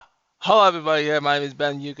Hello, everybody. Here, my name is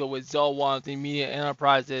Ben Yuko with Zolwan the Media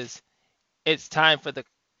Enterprises. It's time for the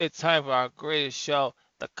it's time for our greatest show,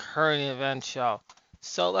 the current event show.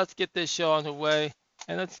 So let's get this show underway,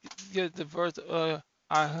 and let's get the first with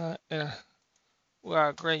our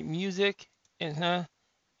great music, and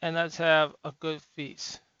let's have a good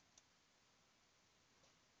feast.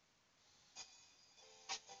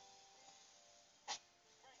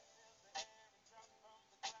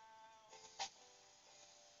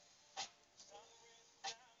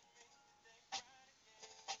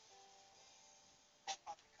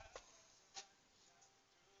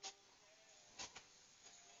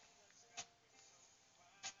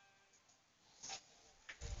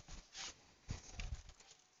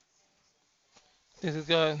 This is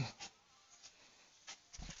good.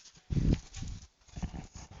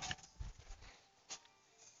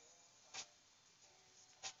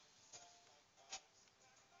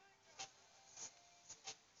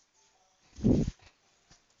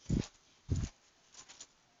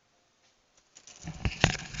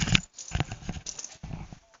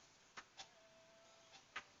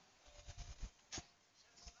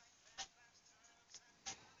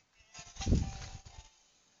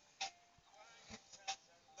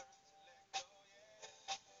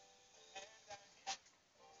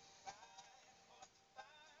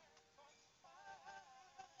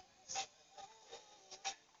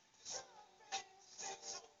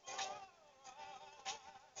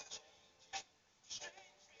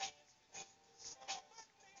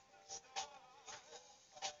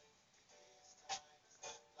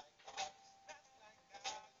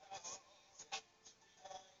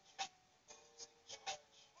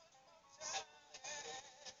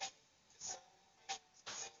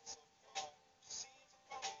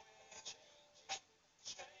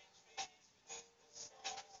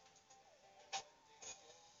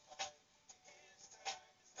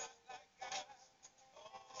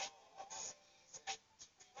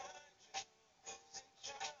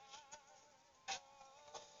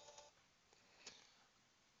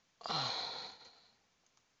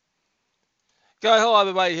 Hello,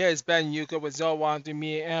 everybody. Here is Ben Yuka with Zolwan the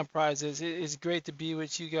Media Enterprises. It is great to be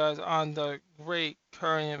with you guys on the great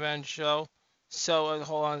current event show. So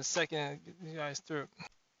hold on a second, get you guys through.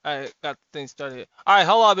 I got the thing started. All right,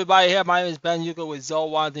 hello everybody. Here, my name is Ben Yuko with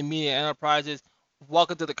Zolwan the Media Enterprises.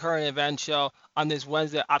 Welcome to the current event show on this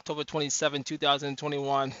Wednesday, October 27,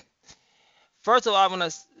 2021. First of all, I'm gonna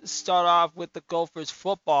start off with the Gophers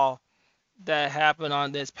football that happened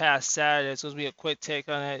on this past Saturday. So it's gonna be a quick take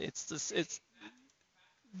on it. It's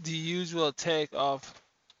the usual take of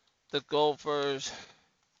the Gophers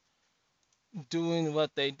doing what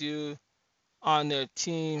they do on their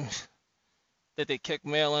team that they kicked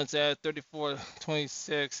Maryland's at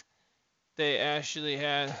 34-26. They actually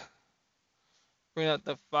had bring up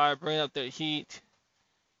the fire, bring up the heat.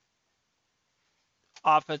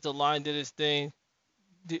 Offensive line did its thing.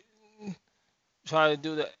 D- Try to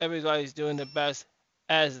do the everybody's doing the best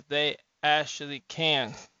as they actually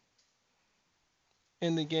can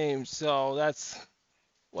in the game. So that's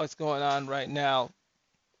what's going on right now.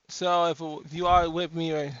 So if you are with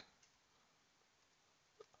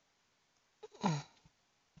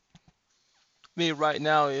right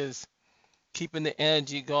now is keeping the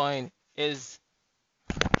energy going is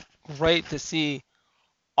great to see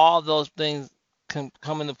all those things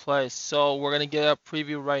come into play. So we're gonna get a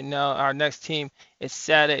preview right now. Our next team is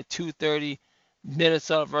Saturday at 2:30,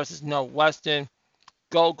 Minnesota versus Northwestern.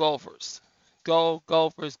 Go Gophers! Go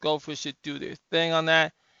Gophers! Gophers should do their thing on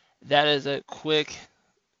that. That is a quick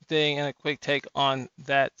thing and a quick take on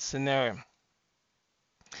that scenario.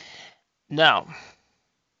 Now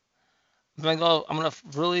I'm gonna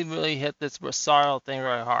really hit this Rosario thing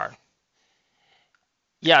very hard.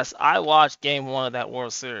 Yes, I watched Game One of that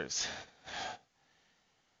World Series.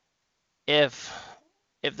 If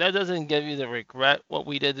that doesn't give you the regret what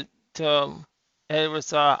we did to Eddie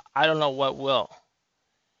Rosario, I don't know what will.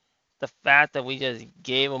 The fact that we just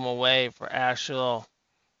gave him away for actual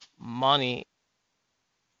money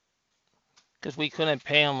because we couldn't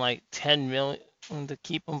pay him like 10 million to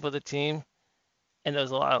keep him for the team, and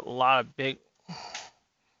there's a lot of big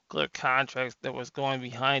clear contracts that was going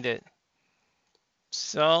behind it.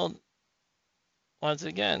 So once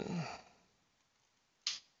again,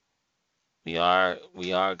 we are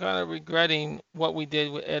kind of regretting what we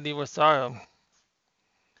did with Eddie Rosario.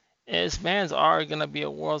 His fans are gonna be a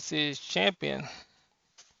World Series champion.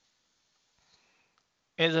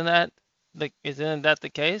 Isn't that the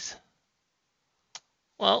case?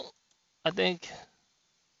 Well, I think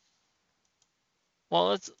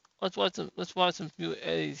well let's watch some few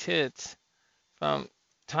Eddie's hits from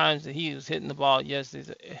times that he was hitting the ball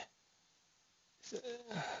yesterday.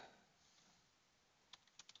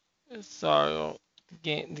 Sorry,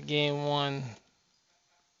 the game one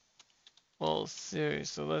World Series.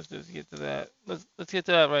 So let's just get to that. Let's get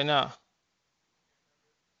to that right now.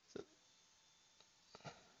 So,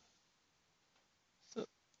 so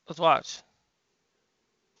let's watch.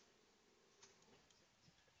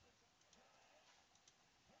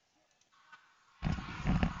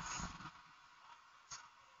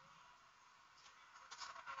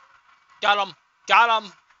 Got him. Got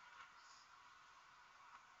him.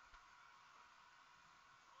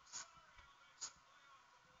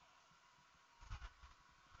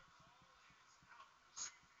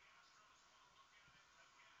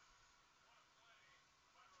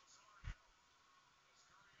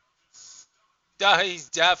 He's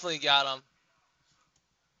definitely got him.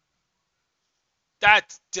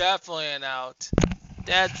 That's definitely an out.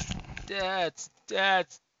 That's that's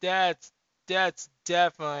that's that's that's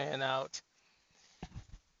definitely an out.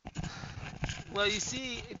 Well, you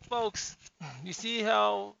see, folks, you see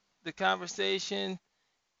how the conversation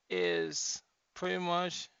is pretty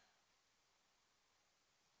much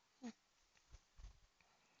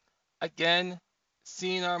again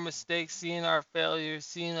seeing our mistakes, seeing our failures,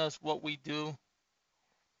 seeing us what we do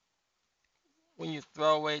when you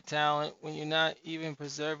throw away talent, when you're not even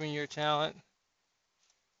preserving your talent.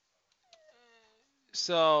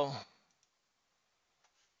 So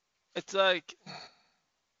it's like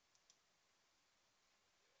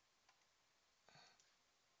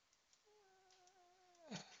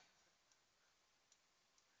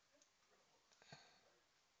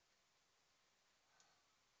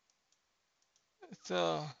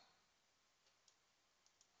so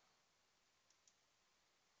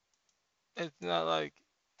it's not like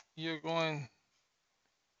you're going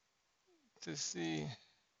to see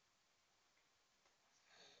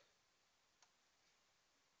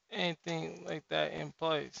anything like that in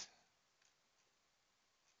place.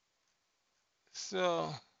 So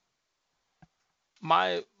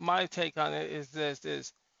my take on it is this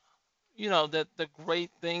is that the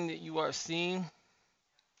great thing that you are seeing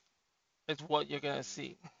is what you're gonna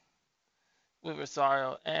see with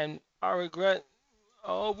Rosario. And I regret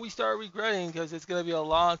we start regretting because it's gonna be a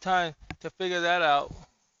long time to figure that out.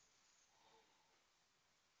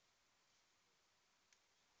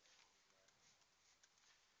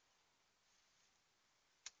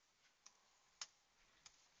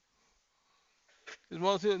 Because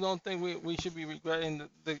most people don't think we should be regretting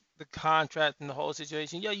the contract and the whole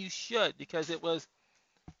situation. Yeah, you should because it was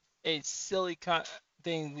a silly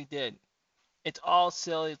thing we did. It's all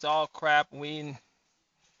silly. It's all crap. We didn't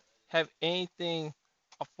have anything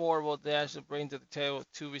affordable to actually bring to the table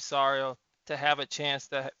to Rosario to have a chance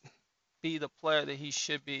to be the player that he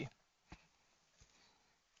should be.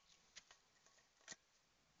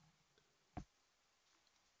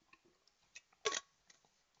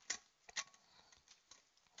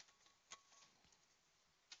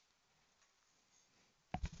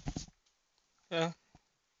 Yeah.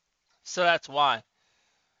 So that's why.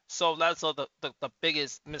 So that's all the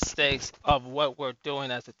biggest mistakes of what we're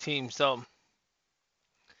doing as a team. So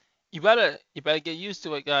you better get used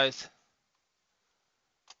to it, guys,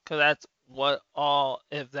 because that's what all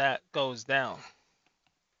if that goes down.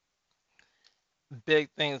 Big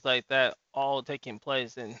things like that all taking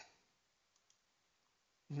place and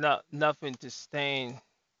nothing to stain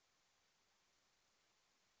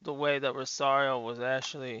the way that Rosario was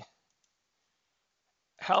actually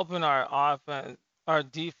helping our offense, our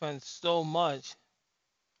defense so much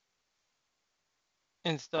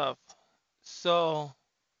and stuff. So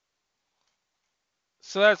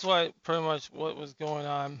so that's why pretty much what was going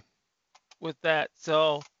on with that.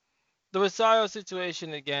 So the Rosario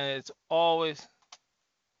situation again, it's always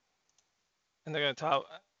and they're gonna talk.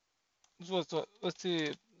 Let's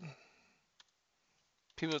see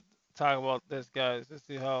people talk about this, guys. Let's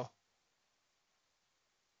see how.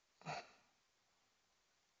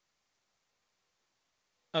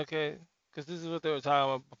 Okay, because this is what they were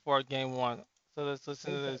talking about before game one. So let's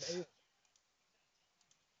listen to this.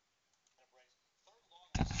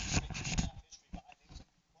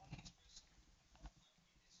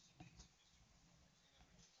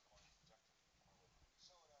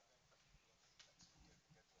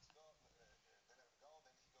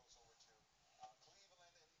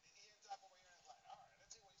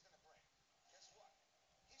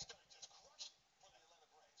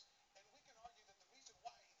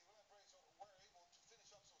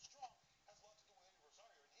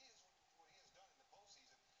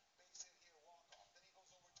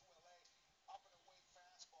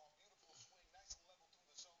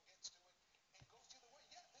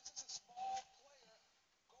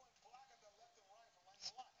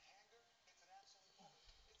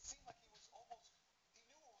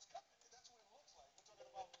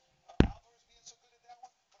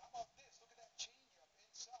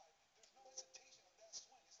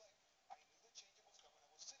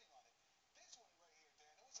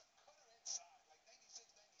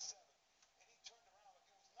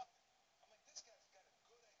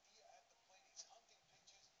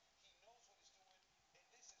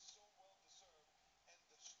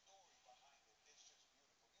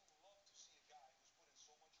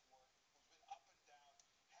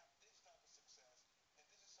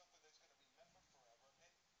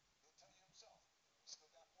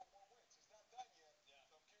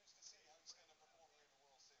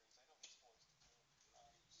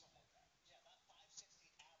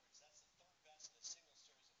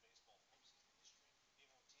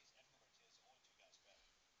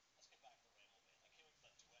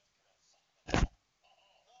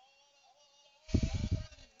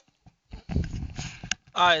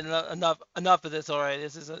 All right, enough of this already.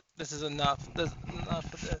 This is enough. This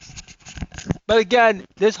enough of this. But again,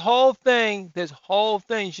 this whole thing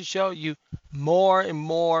should show you more and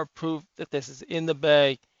more proof that this is in the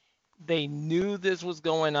bag. They knew this was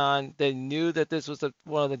going on. They knew that this was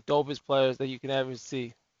one of the dopest players that you can ever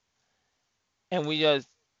see. And we just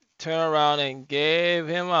turned around and gave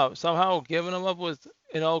him up. Somehow giving him up was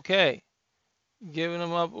an okay. Giving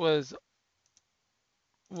him up was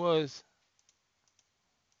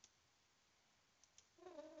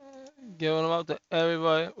giving him up to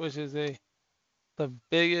everybody, which is the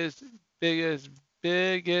biggest,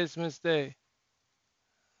 biggest mistake.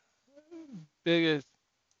 Biggest,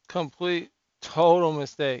 complete, total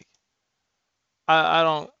mistake. I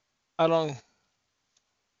don't, I don't.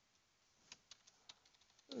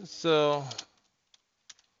 So,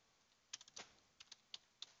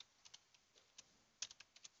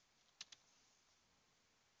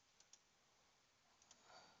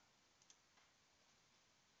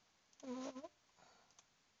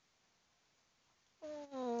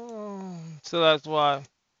 so that's why.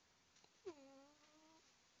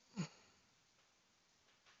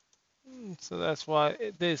 So that's why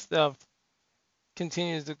this stuff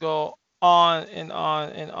continues to go on and on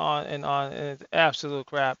and on and on, and it's absolute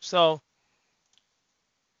crap. So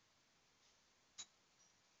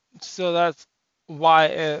that's why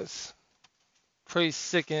it's pretty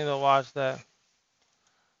sickening to watch that.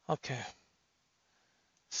 Okay.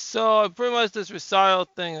 So pretty much this recital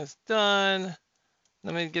thing is done.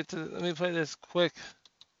 Let me play this quick.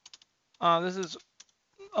 This is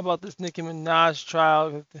about this Nicki Minaj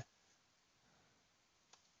trial.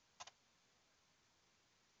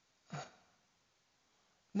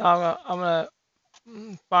 Now I'm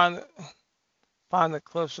gonna find the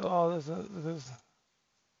clips of all this.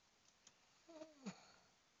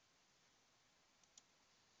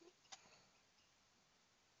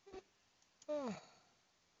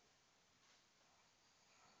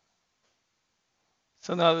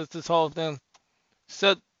 So now this whole thing.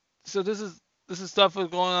 So so this is stuff that's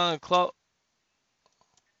going on in club.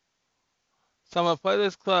 So I'm gonna play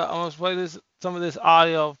this clip. I'm gonna play this some of this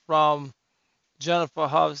audio from Jennifer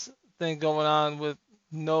Huff's thing going on with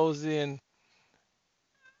Nosy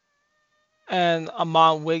and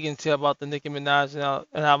Amon Wiggins here about the Nicki Minaj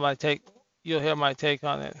and how my take. You'll hear my take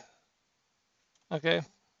on it. Okay.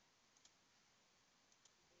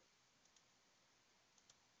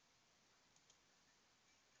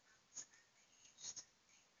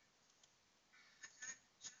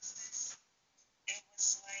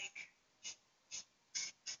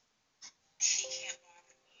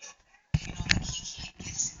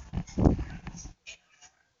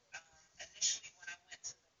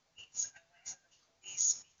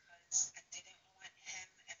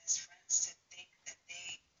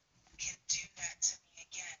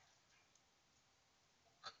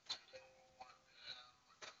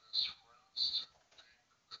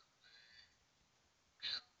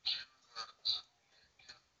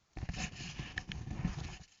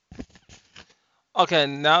 Okay.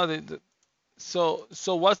 Now so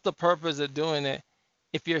what's the purpose of doing it?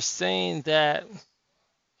 If you're saying that,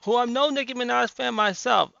 who I'm no Nicki Minaj fan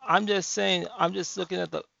myself, I'm just saying I'm just looking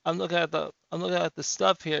at the I'm looking at the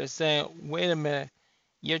stuff here saying, wait a minute,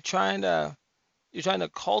 you're trying to you're trying to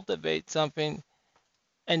cultivate something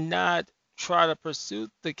and not try to pursue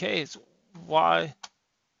the case. Why?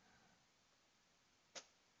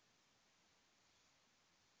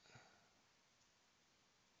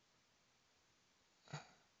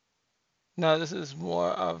 No, this is more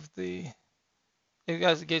of the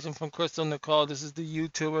investigation from Crystal Nicole. This is the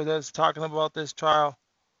YouTuber that's talking about this trial.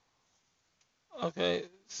 Okay,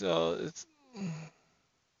 so it's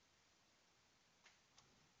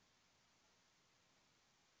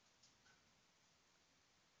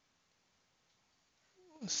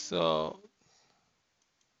so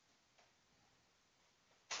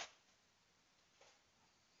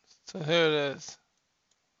so here it is.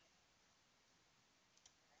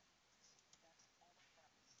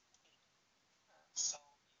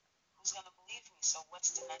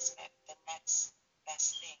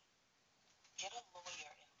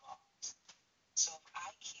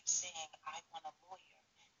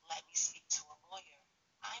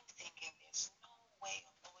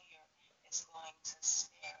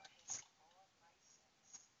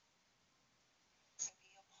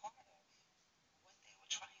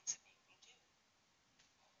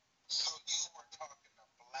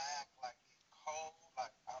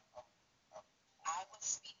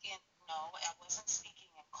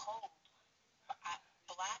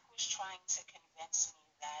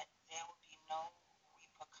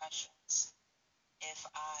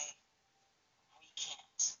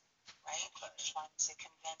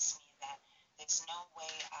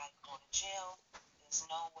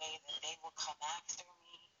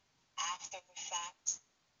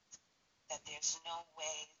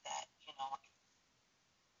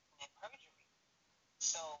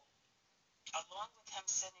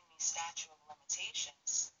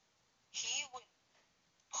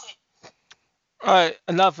 All right,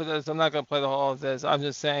 enough of this. I'm not gonna play the whole of this. I'm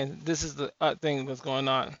just saying this is the thing that's going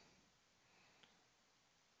on.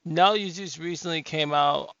 Now you just recently came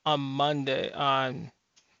out on Monday on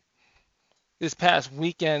this past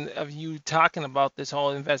weekend of you talking about this whole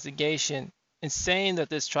investigation and saying that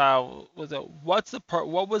this trial was a what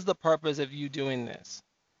was the purpose of you doing this?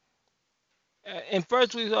 And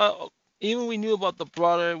first we thought even we knew about the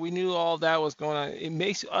brother, we knew all that was going on. It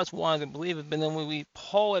makes us want to believe it, but then when we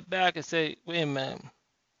pull it back and say, wait a minute,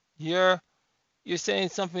 you're you're saying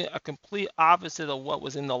something a complete opposite of what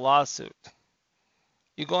was in the lawsuit.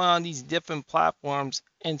 You're going on these different platforms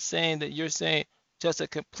and saying that you're saying just a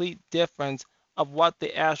complete difference of what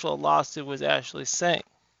the actual lawsuit was actually saying.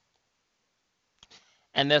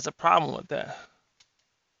 And there's a problem with that.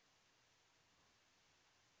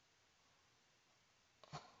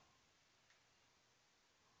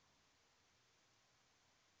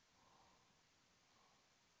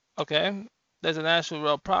 Okay? There's an actual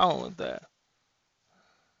real problem with that.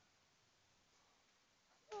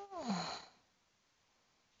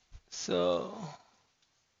 So,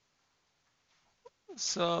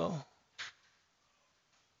 so,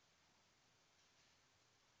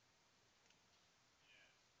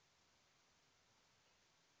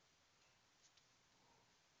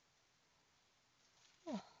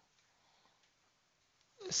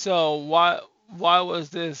 so why was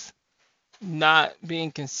this not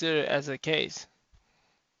being considered as a case?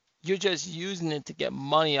 You're just using it to get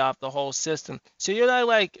money off the whole system. So you're not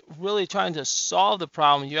like really trying to solve the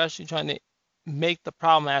problem. You're actually trying to make the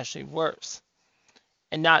problem actually worse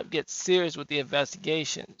and not get serious with the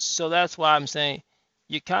investigation. So that's why I'm saying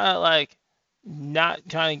you're kind of like not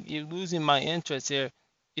trying, you're losing my interest here.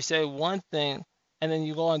 You say one thing and then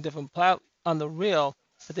you go on different on the real,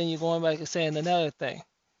 but then you're going back and saying another thing.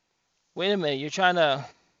 Wait a minute, you're trying to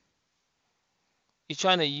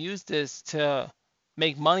use this to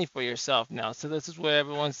make money for yourself now. So this is where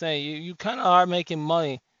everyone's saying you kind of are making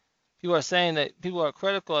money. People are saying that people are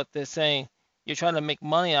critical at this, saying you're trying to make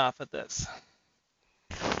money off of this.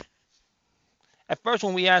 At first,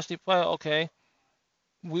 when we actually play, okay,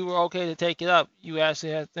 we were okay to take it up. You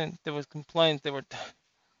actually had there was complaints. There were,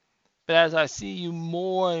 but as I see you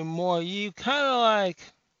more and more, you kind of like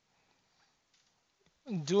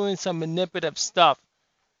doing some manipulative stuff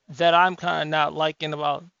that I'm kind of not liking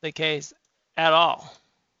about the case at all.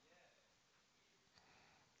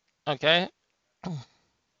 Okay,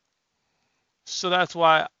 so that's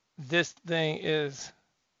why this thing is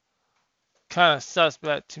kind of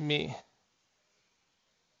suspect to me.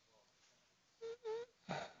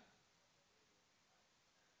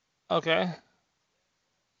 Okay,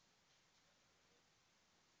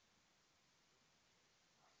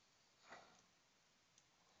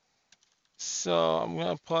 so I'm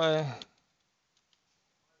gonna play.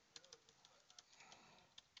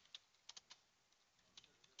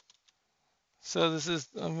 So this is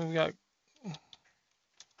we got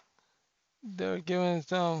they're giving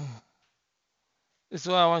some. This is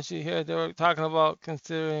what I want you to hear. They were talking about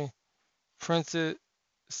considering Prince's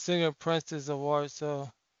singer Prince's award, so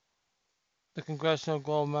the Congressional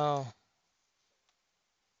Gold Medal.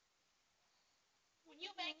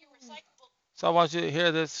 So I want you to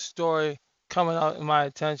hear this story coming out in my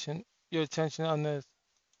attention. Your attention on this.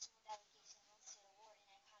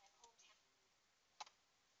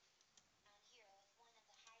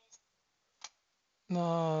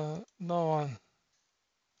 No, no one.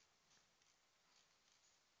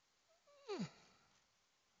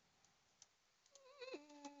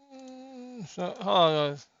 So hold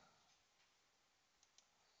on, guys.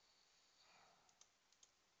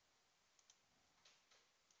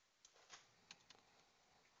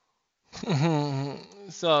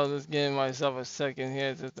 So just giving myself a second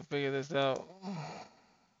here just to figure this out.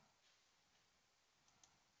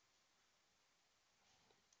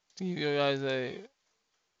 To give you guys a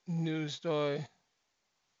news story.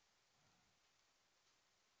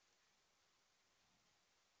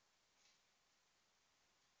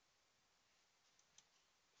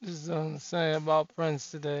 This is what I'm saying about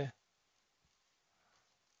Prince today.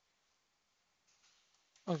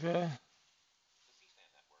 Okay.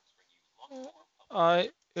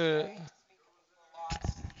 Alright.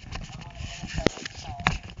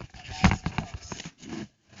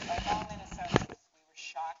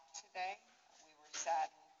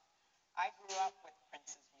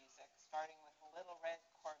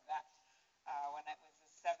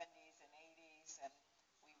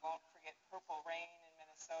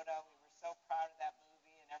 We were so proud of that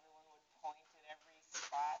movie, and everyone would point at every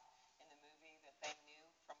spot in the movie that they knew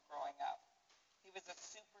from growing up. He was a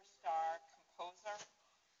superstar composer,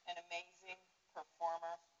 an amazing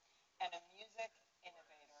performer, and a music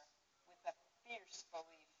innovator with a fierce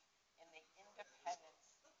belief in the independence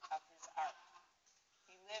of his art.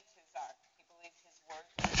 He lived his art. He believed his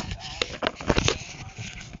words were his own.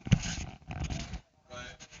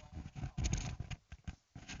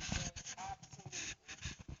 Absolutely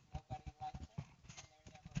nobody liked him, and there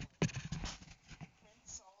never will.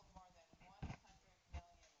 Prince sold more than 100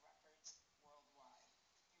 million records worldwide. He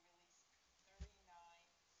released 39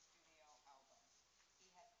 studio albums. He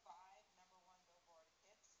had 5 number one Billboard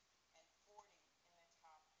hits and 40 in the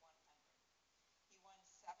top 100. He won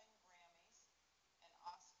 7 Grammys, an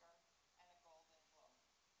Oscar, and a Golden Globe.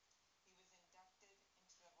 He was inducted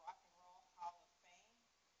into the Rock and Roll Hall of Fame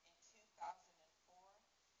in 2004,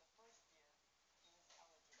 the first year he was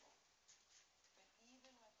eligible. But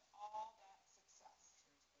even with all that success,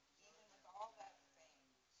 even with all that fame,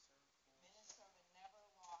 Minnesota never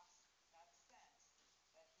lost that sense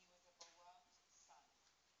that he was a beloved son,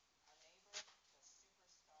 our neighbor, the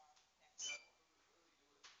superstar next door.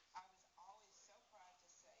 I was always so proud to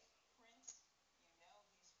say, Prince, you know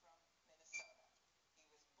he's from Minnesota. He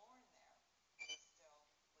was born there, and he still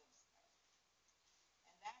lives there.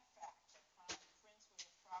 And that fact, that Prince was a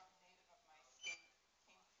proud native of my state,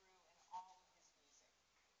 came through in all of his music.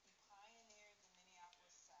 He pioneered the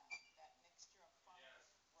Minneapolis sound, that mixture of funk,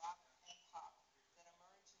 rock, and pop that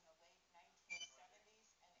emerged in the late 1970s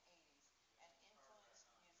and 80s and influenced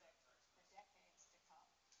music for decades to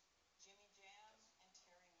come. Jimmy Jam and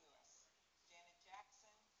Terry Lewis, Janet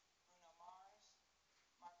Jackson, Bruno Mars,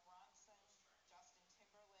 Mark Ronson, Justin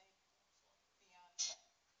Timberlake, Beyonce.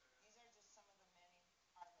 These are just some of the many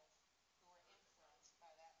artists who were influenced by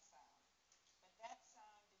that sound. But that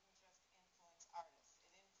sound didn't just influence artists, it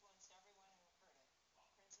influenced everyone who heard it.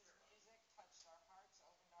 Prince's music touched our hearts,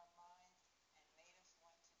 opened our minds, and made us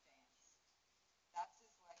want to dance. That's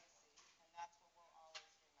his legacy, and that's what we'll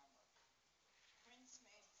always remember. Prince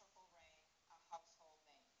made Purple Rain a household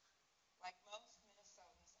name. Like most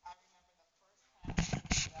Minnesotans, I remember the first time I listened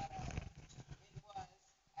to that album. It was,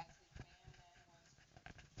 as his band then was.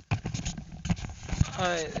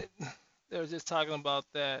 They were just talking about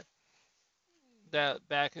that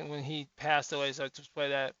back when he passed away. So I just play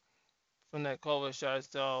that from that cover shot.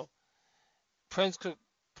 So Prince could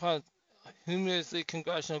punt humorously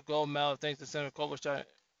congressional gold medal thanks to Senator Klobuchar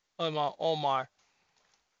Omar.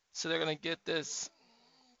 So they're gonna get this.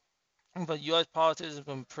 But U.S. politicians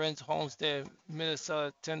from Prince home state of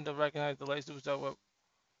Minnesota tend to recognize the late superstar with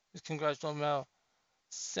his congressional medal.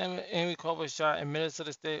 Senator Amy Klobuchar and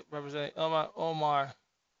Minnesota State Representative Ilhan Omar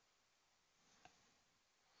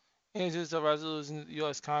introduced a resolution to the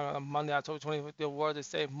U.S. Congress on Monday, October 25th, the award the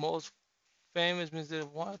state most famous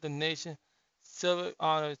musician one of the nation's civic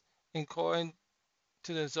honors. According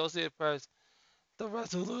to the Associated Press, the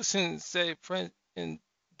resolution say Prince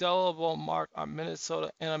indelible mark on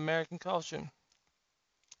Minnesota and American culture.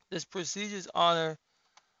 This prestigious honor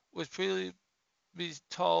was previously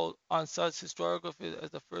told on such historical feats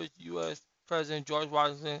as the first U.S. President George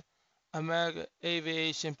Washington, American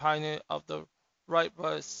aviation pioneer of the Wright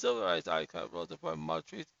brothers, civil rights icon Rosa Parks,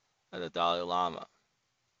 Martyrs, and the Dalai Lama.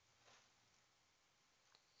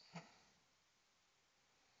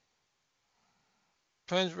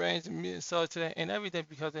 Prince reigns in Minnesota today and everything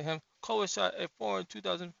because of him. Cole shot a foreign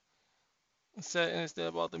 2000 said instead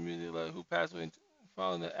about the music legend who passed away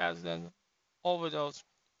following the accident overdose.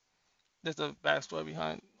 There's a backstory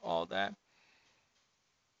behind all that.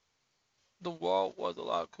 The world was a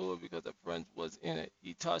lot cooler because the Prince was in it.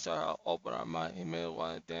 He touched our heart, opened our mind. He made us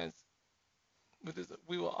want to dance. With this,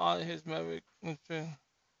 we will honor his memory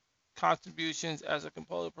contributions as a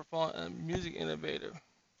composer, performer, and music innovator.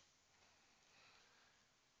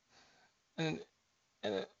 And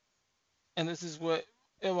and and this is what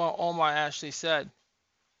Imam Omar actually said.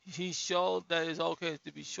 He showed that it's okay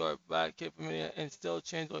to be short, black, kid from Minneapolis, and still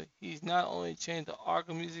change. He's not only changed the art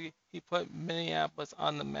of music, he put Minneapolis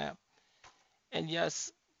on the map. And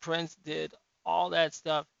yes, Prince did all that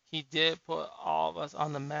stuff. He did put all of us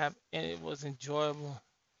on the map, and it was enjoyable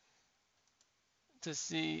to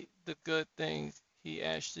see the good things he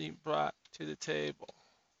actually brought to the table.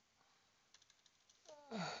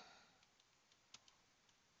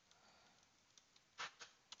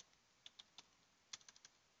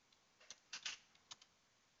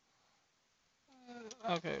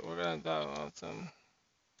 Okay, we're gonna talk about some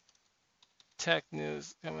tech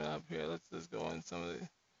news coming up here. Let's just go in some of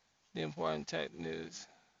the important tech news.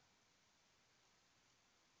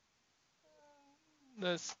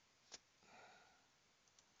 Let's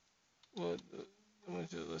Well, I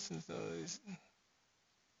want you to listen to some of these.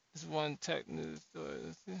 This one tech news story.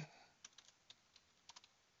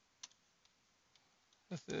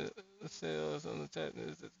 Let's see, let's see what's on the tech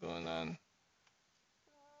news that's going on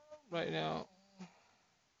right now.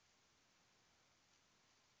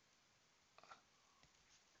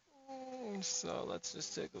 So let's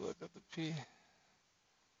just take a look at the P.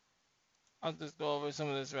 I'll just go over some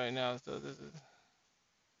of this right now. So this is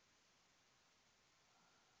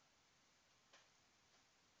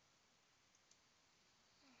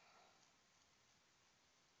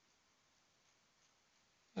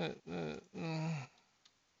uh, uh, mm.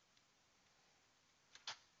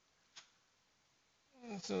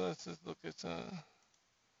 So let's just look at some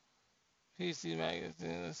PC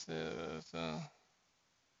magazine. Let's see. So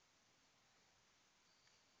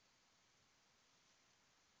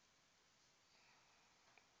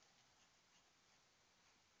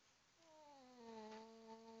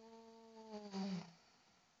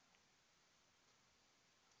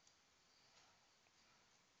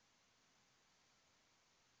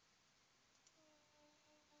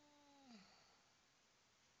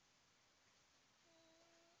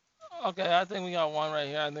okay, I think we got one right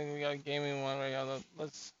here. I think we got a gaming one right here.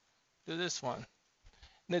 Let's do this one.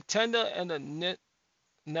 Nintendo and the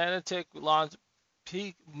Niantic launched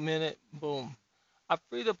Peak Minute Boom, a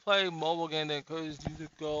free-to-play mobile game that encourages you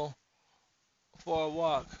to go for a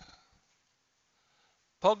walk.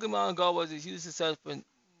 Pokemon Go was a huge success for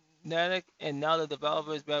Niantic, and now the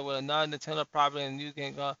developer is back with a non-Nintendo property and new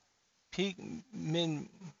game called Peak Min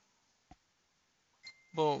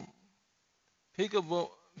Boom. Peekaboo,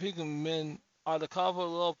 Pikamin are the colorful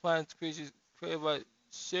little plant creatures created by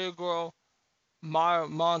Shigeru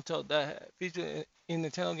Miyamoto that featured in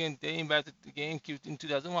Nintendo game dating back to the GameCube in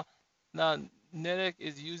 2001. Now, Niantic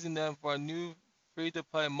is using them for a new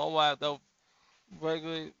free-to-play mobile app that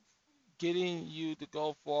regularly getting you to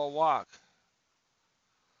go for a walk.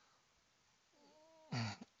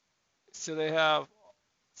 So they have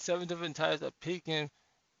 7 different types of Pikmin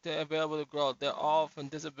that are available to grow. They're all from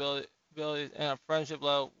disabilities, and a friendship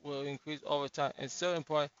level will increase over time. And so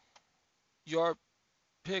important, your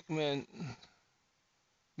Pikmin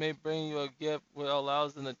may bring you a gift which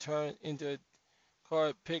allows them to turn into a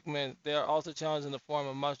card Pikmin. They are also challenged in the form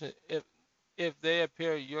of mushroom. If they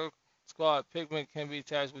appear, your squad Pikmin can be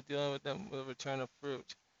tasked with dealing with them with a return of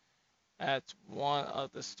fruit. That's one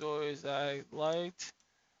of the stories I liked.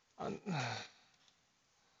 Um,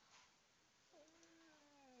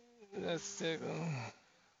 let's take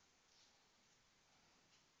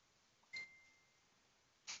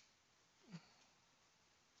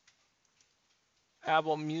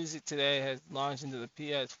Apple Music today has launched into the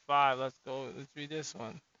PS5. Let's go. Let's read this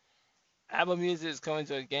one. Apple Music is coming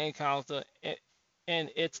to a game console, and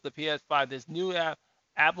it's the PS5. This new app,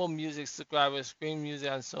 Apple Music subscribers stream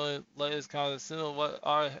music on Sony latest consoles, similar to what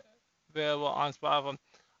are available on Spotify.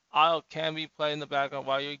 Audio can be played in the background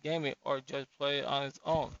while you're gaming, or just play it on its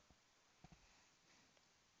own.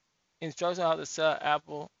 Instructions on how to set up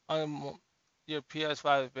Apple on your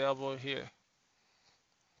PS5 available here.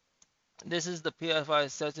 This is the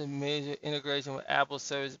PS5 such a major integration with Apple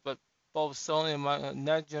service, but both Sony and Microsoft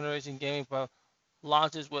next generation gaming product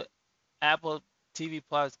launches with Apple TV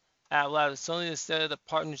Plus at Lab. Sony has set the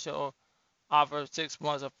partnership or offer 6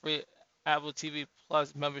 months of free Apple TV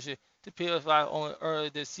Plus membership to PS5 only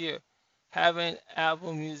earlier this year. Having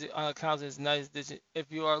Apple Music on account is a nice addition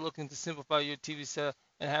if you are looking to simplify your TV setup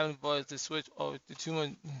and having avoided to switch over to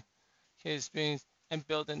 200K screens and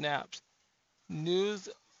built-in apps. News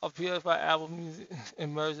of PS5 Apple Music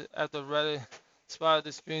emerged after Reddit spotted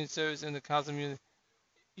the streaming service in the console music.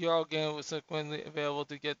 Eurogame was subsequently available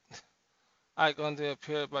to get icon to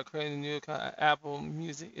appear by creating a new account. Apple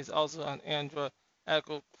Music is also on Android,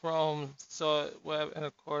 Apple Chrome, so web, and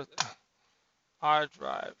of course hard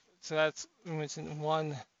drive. So that's we mentioned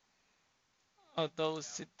one of those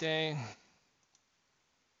today.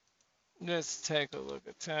 Let's take a look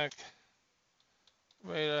at tech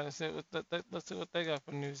radar. Let's see what they got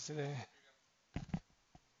for news today.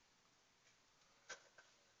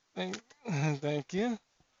 Thank, thank you.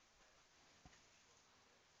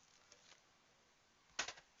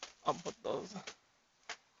 I'll put those.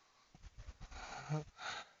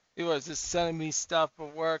 He was just sending me stuff for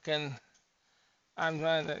work, and I'm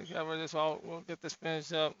trying to cover this all. We'll get this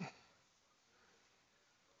finished up.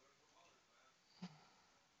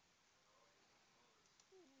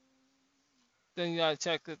 Then you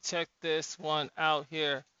gotta check this one out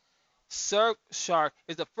here. Surfshark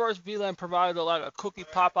is the first VLAN provider like a cookie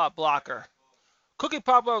pop-up blocker. Cookie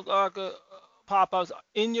pop-up blocker pop-ups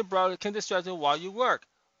in your browser can distract you while you work.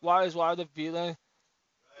 Why is why the VLAN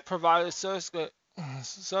provider Surfshark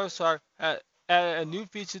had added a new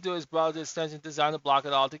feature to its browser extension designed to block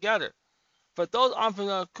it altogether. For those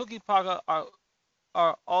unfamiliar, cookie pocket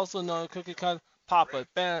are also known as cookie kind pop-up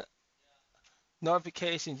ban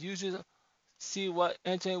notifications. Users see what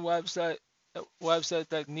internet websites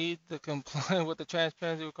that need to comply with the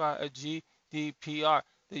transparency require of GDPR.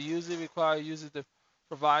 They usually require users to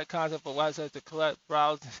provide content for websites to collect,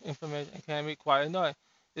 browse information, and can be quite annoying.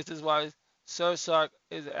 This is why Surfshark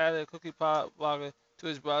is added a cookie blocker to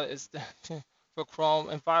its browser extension for Chrome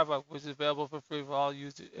and Firefox, which is available for free for all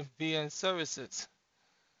users and VN services.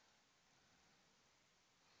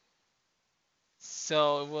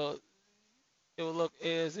 So it will look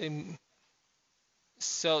as a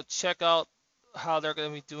so check out how they're going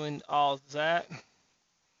to be doing all that.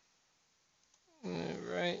 All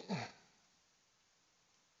right.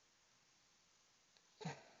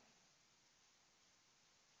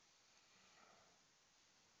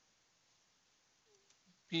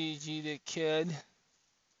 BG the Kid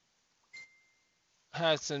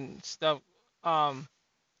has some stuff.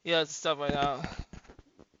 He has stuff right now.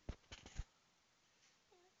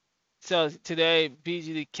 So today,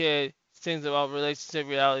 BG the Kid sings about relationship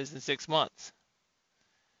realities in 6 months.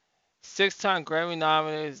 Six-time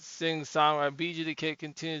Grammy-nominated singer-songwriter BG the Kid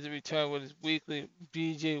continues to return with his weekly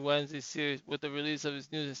BG Wednesday series with the release of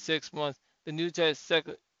his news in 6 months. The new title's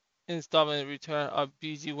second installment in the return of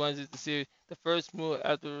BG Wednesday series, the first move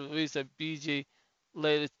after the release of BG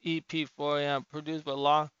latest EP 4am, produced by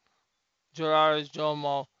Long Gerard's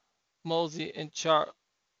Jomo Mosey and Charlie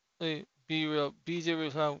B. Real. BJ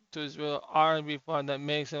returned to his real R&B fun that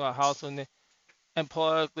makes him a household name and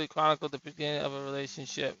poetically chronicled the beginning of a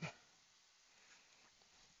relationship.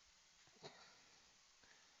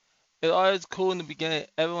 It's always cool in the beginning.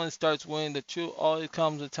 Everyone starts winning. The truth always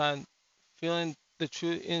comes with time. Feeling the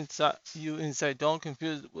truth inside you inside. Don't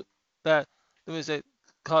confuse it with that. Let me say,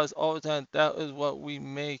 cause all the time that is what we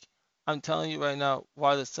make. I'm telling you right now,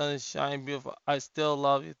 while the sun is shining beautiful, I still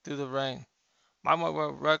love you through the rain. My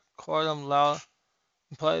will record them loud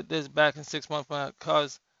and play this back in 6 months from now,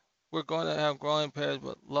 cause we're going to have growing pains,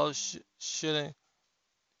 but love shouldn't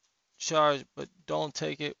charge. But don't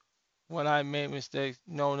take it when I made mistakes.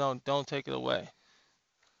 No, no, don't take it away.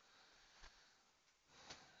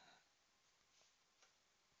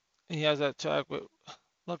 He has that track with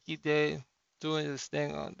Lucky Day doing his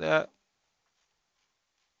thing on that.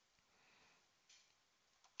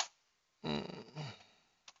 Mm.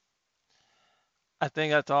 I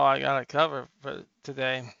think that's all I got to cover for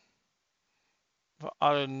today. For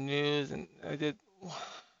other news, and I did.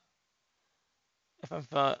 If I'm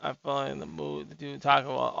feeling in the mood to talk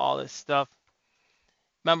about all this stuff.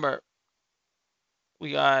 Remember,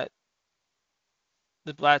 we got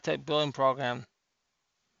the Black Tech Building Program.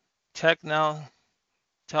 Tech now,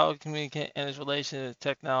 telecommunicate and its relation to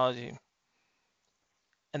technology.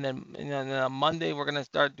 And then on Monday, we're going to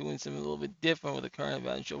start doing something a little bit different with the current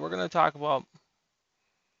event show. We're going to talk about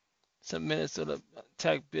some Minnesota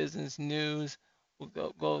tech business news.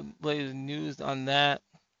 We'll go latest news on that.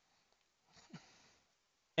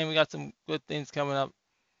 And we got some good things coming up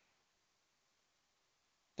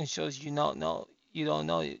and shows you don't know.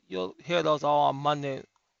 You'll hear those all on Monday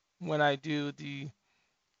when I do the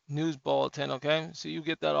news bulletin, okay? So you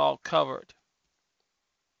get that all covered,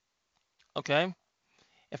 okay?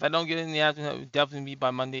 If I don't get it in the afternoon, it would definitely be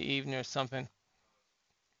by Monday evening or something.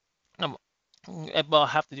 Um, but I'll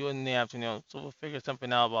have to do it in the afternoon, so we'll figure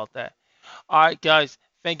something out about that. All right, guys,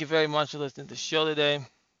 thank you very much for listening to the show today.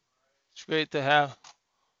 It's great to have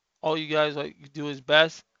all you guys. What you do is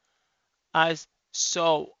best. Guys,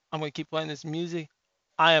 so I'm gonna keep playing this music.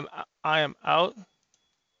 I am I am out.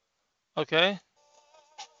 Okay,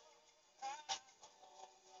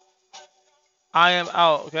 I am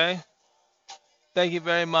out. Okay, thank you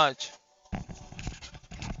very much.